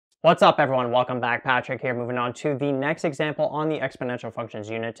What's up, everyone? Welcome back. Patrick here. Moving on to the next example on the exponential functions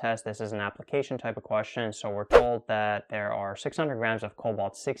unit test. This is an application type of question. So we're told that there are 600 grams of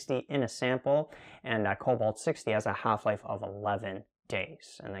cobalt-60 in a sample, and that cobalt-60 has a half-life of 11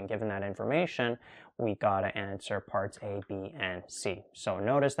 days. And then given that information, we got to answer parts A, B, and C. So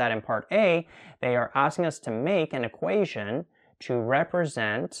notice that in part A, they are asking us to make an equation to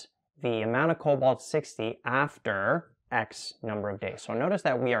represent the amount of cobalt-60 after X number of days. So notice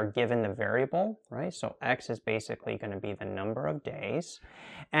that we are given the variable, right? So X is basically going to be the number of days.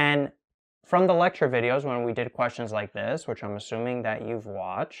 And from the lecture videos, when we did questions like this, which I'm assuming that you've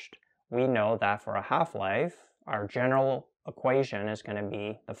watched, we know that for a half-life, our general equation is going to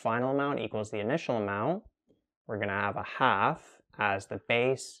be the final amount equals the initial amount. We're going to have a half as the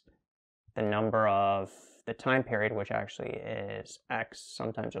base, the number of the time period, which actually is X.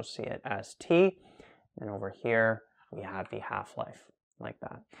 Sometimes you'll see it as T. And over here, we have the half-life like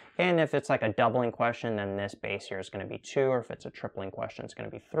that. And if it's like a doubling question, then this base here is going to be 2, or if it's a tripling question, it's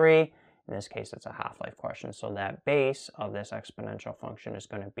going to be 3. In this case, it's a half-life question. So that base of this exponential function is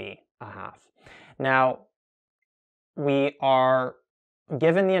going to be a half. Now, we are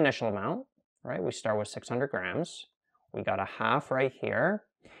given the initial amount, right? We start with 600 grams. We got a half right here.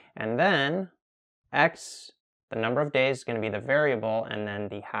 And then X, the number of days, is going to be the variable, and then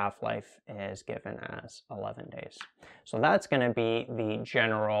the half-life is given as 11 days. So that's going to be the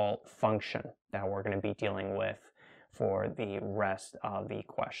general function that we're going to be dealing with for the rest of the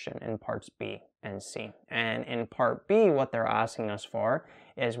question in parts B and C. And in part B, what they're asking us for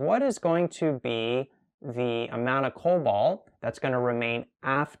is what is going to be the amount of cobalt that's going to remain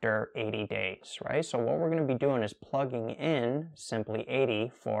after 80 days, right? So what we're going to be doing is plugging in simply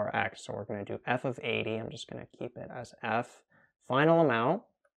 80 for X. So we're going to do f of 80. I'm just going to keep it as f. Final amount,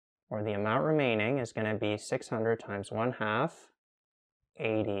 or the amount remaining, is going to be 600 times 1/2,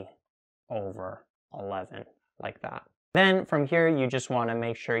 80 over 11, like that. Then from here, you just want to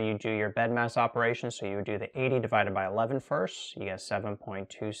make sure you do your BEDMAS operation. So you would do the 80 divided by 11 first. You get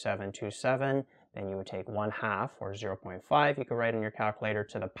 7.2727. Then you would take 1/2, or 0.5, you could write in your calculator,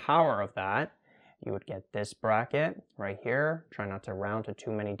 to the power of that. You would get this bracket right here. Try not to round to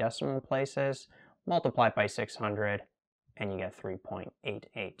too many decimal places. Multiply it by 600, and you get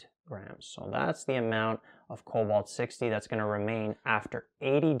 3.88 grams. So that's the amount of cobalt-60 that's going to remain after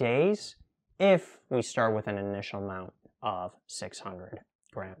 80 days if we start with an initial amount of 600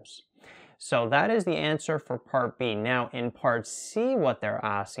 grams. So that is the answer for part B. Now in part C, what they're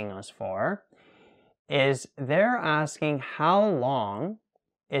asking us for is they're asking how long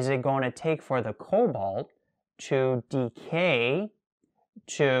is it going to take for the cobalt to decay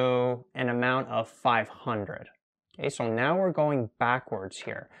to an amount of 500. Okay, so now we're going backwards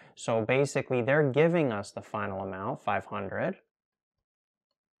here. So basically they're giving us the final amount, 500.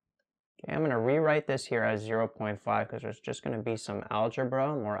 Okay, I'm going to rewrite this here as 0.5 because there's just going to be some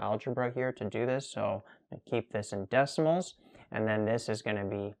more algebra here to do this. So I'm going to keep this in decimals, and then this is going to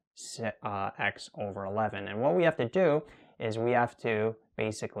be X over 11. And what we have to do is we have to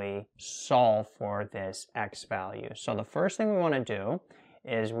basically solve for this X value. So the first thing we want to do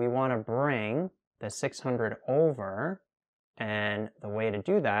is we want to bring the 600 over, and the way to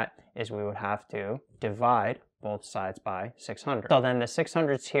do that is we would have to divide both sides by 600. So then the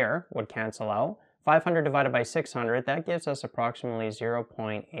 600s here would cancel out. 500 divided by 600, that gives us approximately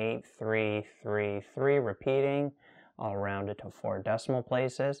 0.8333, repeating. I'll round it to 4 decimal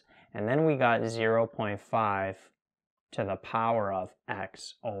places. And then we got 0.5 to the power of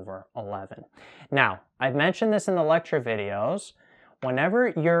X over 11. Now, I've mentioned this in the lecture videos. Whenever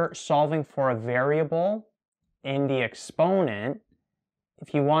you're solving for a variable in the exponent,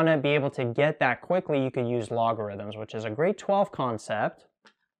 if you want to be able to get that quickly, you could use logarithms, which is a grade 12 concept,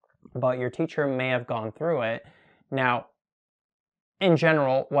 but your teacher may have gone through it. Now, in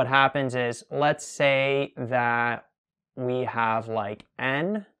general, what happens is, let's say that we have like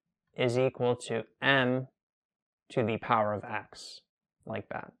n is equal to m to the power of x, like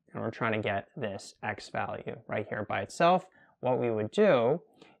that. And we're trying to get this x value right here by itself. What we would do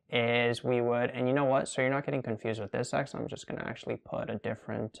is we would, and you know what, so you're not getting confused with this x, I'm just going to actually put a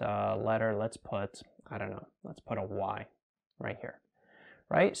different letter. Let's put, I don't know, let's put a y right here,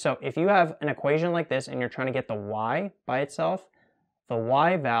 right? So if you have an equation like this and you're trying to get the y by itself, the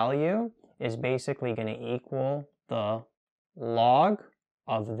y value is basically going to equal the log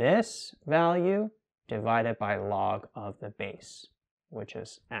of this value divided by log of the base, which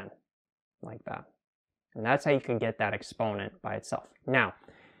is n, like that. And that's how you can get that exponent by itself. Now,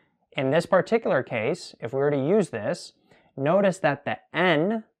 in this particular case, if we were to use this, notice that the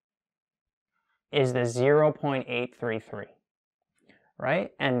n is the 0.833,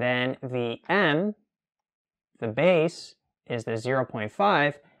 right? And then the m, the base, is the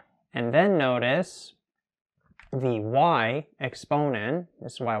 0.5, and then notice the y exponent,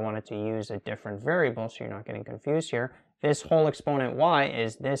 this is why I wanted to use a different variable so you're not getting confused here. This whole exponent y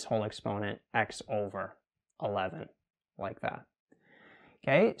is this whole exponent x over 11, like that.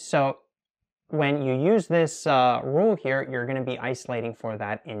 Okay, so when you use this rule here, you're going to be isolating for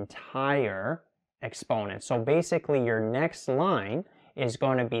that entire exponent. So basically your next line is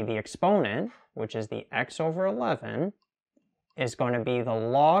going to be the exponent, which is the x over 11, is going to be the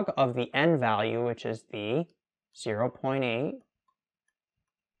log of the n value, which is the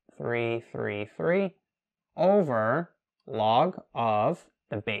 0.8333 over log of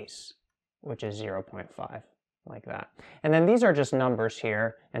the base, which is 0.5, like that. And then these are just numbers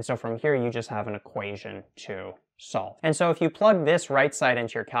here, and so from here you just have an equation to solve. And so if you plug this right side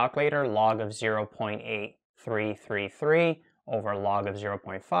into your calculator, log of 0.8333 over log of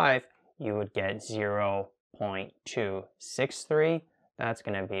 0.5, you would get 0.263. That's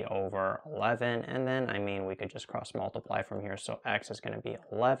going to be over 11, and then, I mean, we could just cross multiply from here, so x is going to be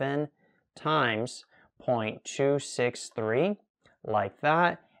 11 times 0.263, like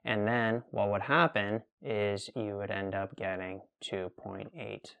that, and then what would happen is you would end up getting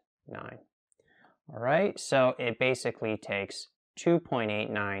 2.89. All right, so it basically takes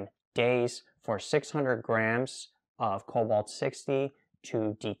 2.89 days for 600 grams of cobalt-60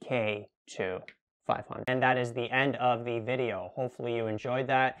 to decay to 500. And that is the end of the video. Hopefully you enjoyed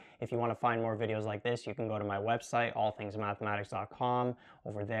that. If you want to find more videos like this, you can go to my website, allthingsmathematics.com.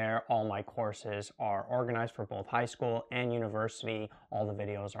 Over there, all my courses are organized for both high school and university. All the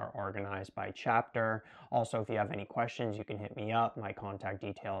videos are organized by chapter. Also, if you have any questions, you can hit me up. My contact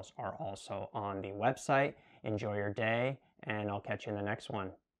details are also on the website. Enjoy your day, and I'll catch you in the next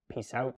one. Peace out.